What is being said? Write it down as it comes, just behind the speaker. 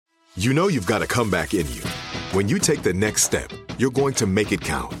You know you've got a comeback in you. When you take the next step, you're going to make it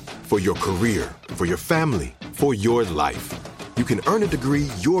count. For your career, for your family, for your life. You can earn a degree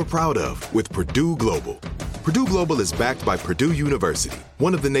you're proud of with Purdue Global. Purdue Global is backed by Purdue University,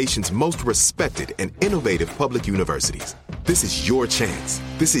 one of the nation's most respected and innovative public universities. This is your chance.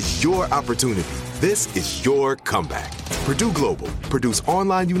 This is your opportunity. This is your comeback. Purdue Global, Purdue's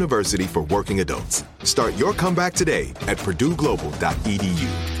online university for working adults. Start your comeback today at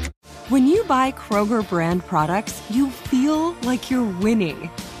purdueglobal.edu. When you buy Kroger brand products, you feel like you're winning.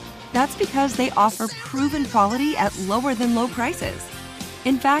 That's because they offer proven quality at lower than low prices.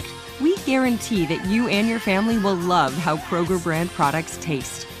 In fact, we guarantee that you and your family will love how Kroger brand products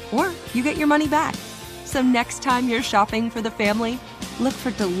taste, or you get your money back. So next time you're shopping for the family, look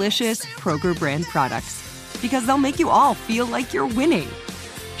for delicious Kroger brand products, because they'll make you all feel like you're winning.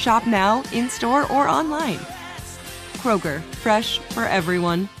 Shop now, in-store, or online. Kroger, fresh for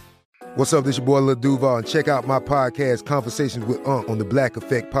everyone. What's up, this your boy Lil Duval, and check out my podcast, Conversations with Unc, on the Black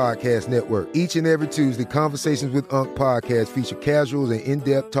Effect Podcast Network. Each and every Tuesday, Conversations with Unc podcast feature casual and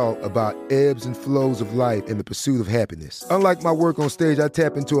in-depth talk about ebbs and flows of life and the pursuit of happiness. Unlike my work on stage, I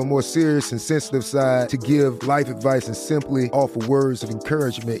tap into a more serious and sensitive side to give life advice and simply offer words of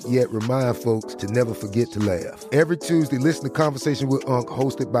encouragement, yet remind folks to never forget to laugh. Every Tuesday, listen to Conversations with Unc,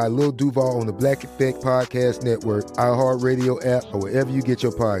 hosted by Lil Duval on the Black Effect Podcast Network, iHeartRadio app, or wherever you get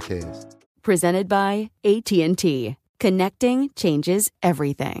your podcasts. Presented by AT&T. Connecting changes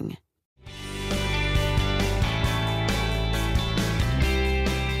everything.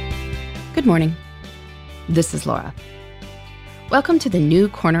 Good morning. This is Laura. Welcome to the New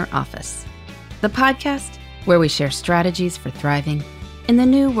Corner Office, the podcast where we share strategies for thriving in the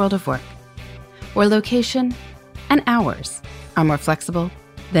new world of work, where location and hours are more flexible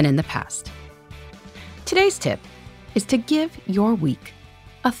than in the past. Today's tip is to give your week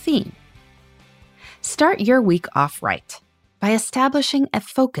a theme. Start your week off right by establishing a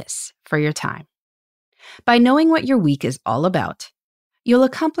focus for your time. By knowing what your week is all about, you'll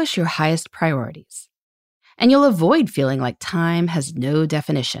accomplish your highest priorities, and you'll avoid feeling like time has no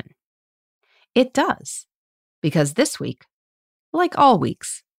definition. It does, because this week, like all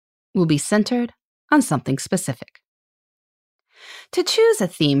weeks, will be centered on something specific. To choose a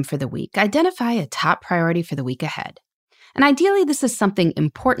theme for the week, identify a top priority for the week ahead. And ideally, this is something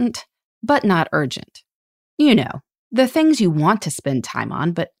important but not urgent. You know, the things you want to spend time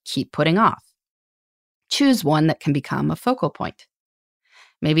on but keep putting off. Choose one that can become a focal point.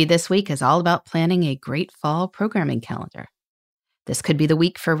 Maybe this week is all about planning a great fall programming calendar. This could be the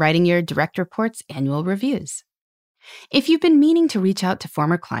week for writing your direct reports' annual reviews. If you've been meaning to reach out to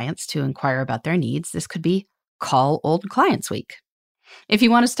former clients to inquire about their needs, this could be Call Old Clients Week. If you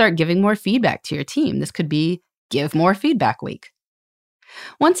want to start giving more feedback to your team, this could be Give More Feedback Week.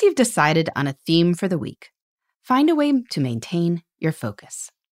 Once you've decided on a theme for the week, find a way to maintain your focus.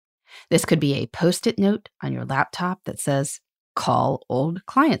 This could be a Post-it note on your laptop that says, Call Old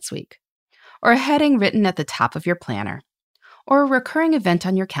Clients Week, or a heading written at the top of your planner, or a recurring event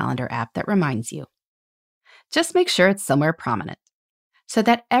on your calendar app that reminds you. Just make sure it's somewhere prominent, so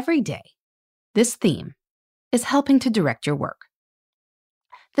that every day, this theme is helping to direct your work.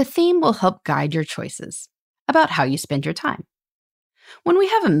 The theme will help guide your choices about how you spend your time. When we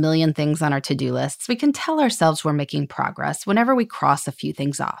have a million things on our to-do lists, we can tell ourselves we're making progress whenever we cross a few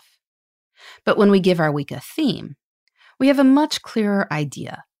things off. But when we give our week a theme, we have a much clearer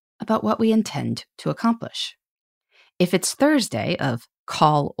idea about what we intend to accomplish. If it's Thursday of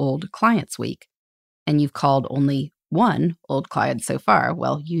Call Old Clients Week, and you've called only one old client so far,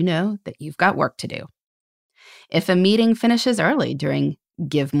 well, you know that you've got work to do. If a meeting finishes early during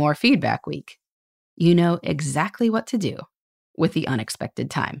Give More Feedback Week, you know exactly what to do with the unexpected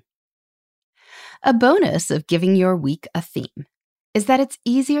time. A bonus of giving your week a theme is that it's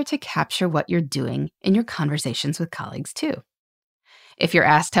easier to capture what you're doing in your conversations with colleagues too. If you're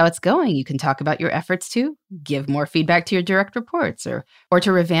asked how it's going, you can talk about your efforts to give more feedback to your direct reports or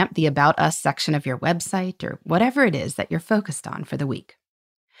to revamp the About Us section of your website or whatever it is that you're focused on for the week.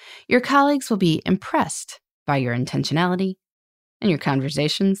 Your colleagues will be impressed by your intentionality, and your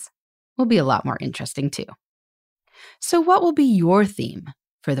conversations will be a lot more interesting too. So what will be your theme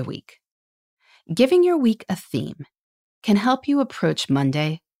for the week? Giving your week a theme can help you approach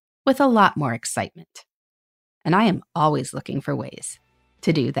Monday with a lot more excitement. And I am always looking for ways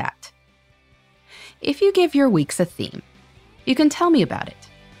to do that. If you give your weeks a theme, you can tell me about it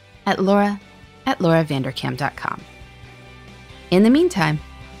at laura@lauravanderkam.com. In the meantime,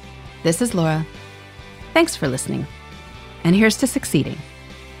 this is Laura. Thanks for listening. And here's to succeeding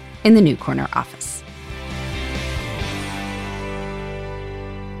in the New Corner Office.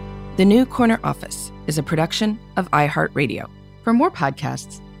 The New Corner Office is a production of iHeartRadio. For more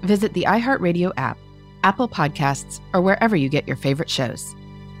podcasts, visit the iHeartRadio app, Apple Podcasts, or wherever you get your favorite shows.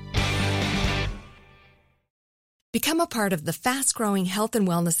 Become a part of the fast-growing health and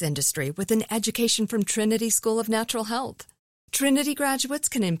wellness industry with an education from Trinity School of Natural Health. Trinity graduates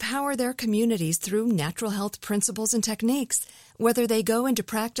can empower their communities through natural health principles and techniques, whether they go into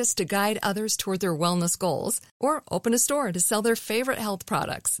practice to guide others toward their wellness goals or open a store to sell their favorite health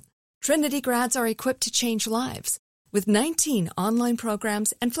products. Trinity grads are equipped to change lives. With 19 online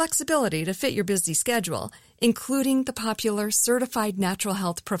programs and flexibility to fit your busy schedule, including the popular Certified Natural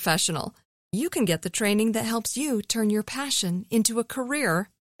Health Professional, you can get the training that helps you turn your passion into a career.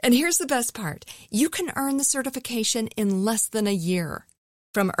 And here's the best part. You can earn the certification in less than a year.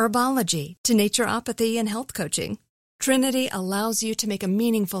 From herbology to naturopathy and health coaching, Trinity allows you to make a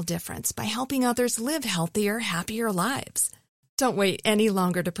meaningful difference by helping others live healthier, happier lives. Don't wait any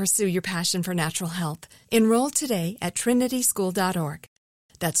longer to pursue your passion for natural health. Enroll today at trinityschool.org.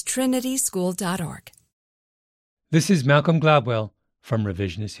 That's trinityschool.org. This is Malcolm Gladwell from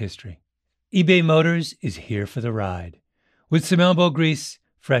Revisionist History. eBay Motors is here for the ride. With some elbow grease,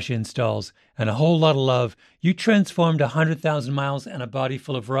 fresh installs, and a whole lot of love, you transformed 100,000 miles and a body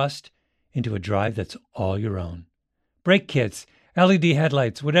full of rust into a drive that's all your own. Brake kits, LED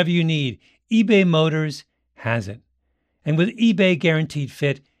headlights, whatever you need, eBay Motors has it. And with eBay Guaranteed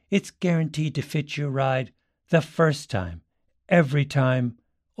Fit, it's guaranteed to fit your ride the first time, every time,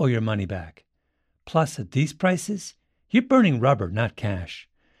 or your money back. Plus, at these prices, you're burning rubber, not cash.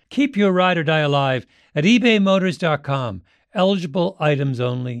 Keep your ride or die alive at ebaymotors.com. Eligible items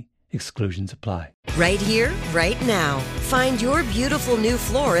only. Exclusions apply. Right here, right now. Find your beautiful new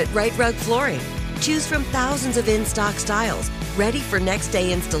floor at Right Rug Flooring. Choose from thousands of in-stock styles, ready for next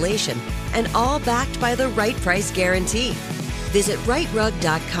day installation, and all backed by the right price guarantee. Visit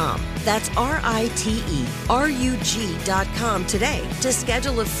rightrug.com. That's RITERUG.com today to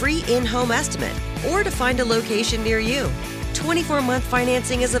schedule a free in-home estimate or to find a location near you. 24-month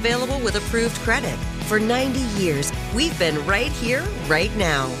financing is available with approved credit. For 90 years, we've been right here, right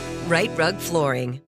now. Right Rug Flooring.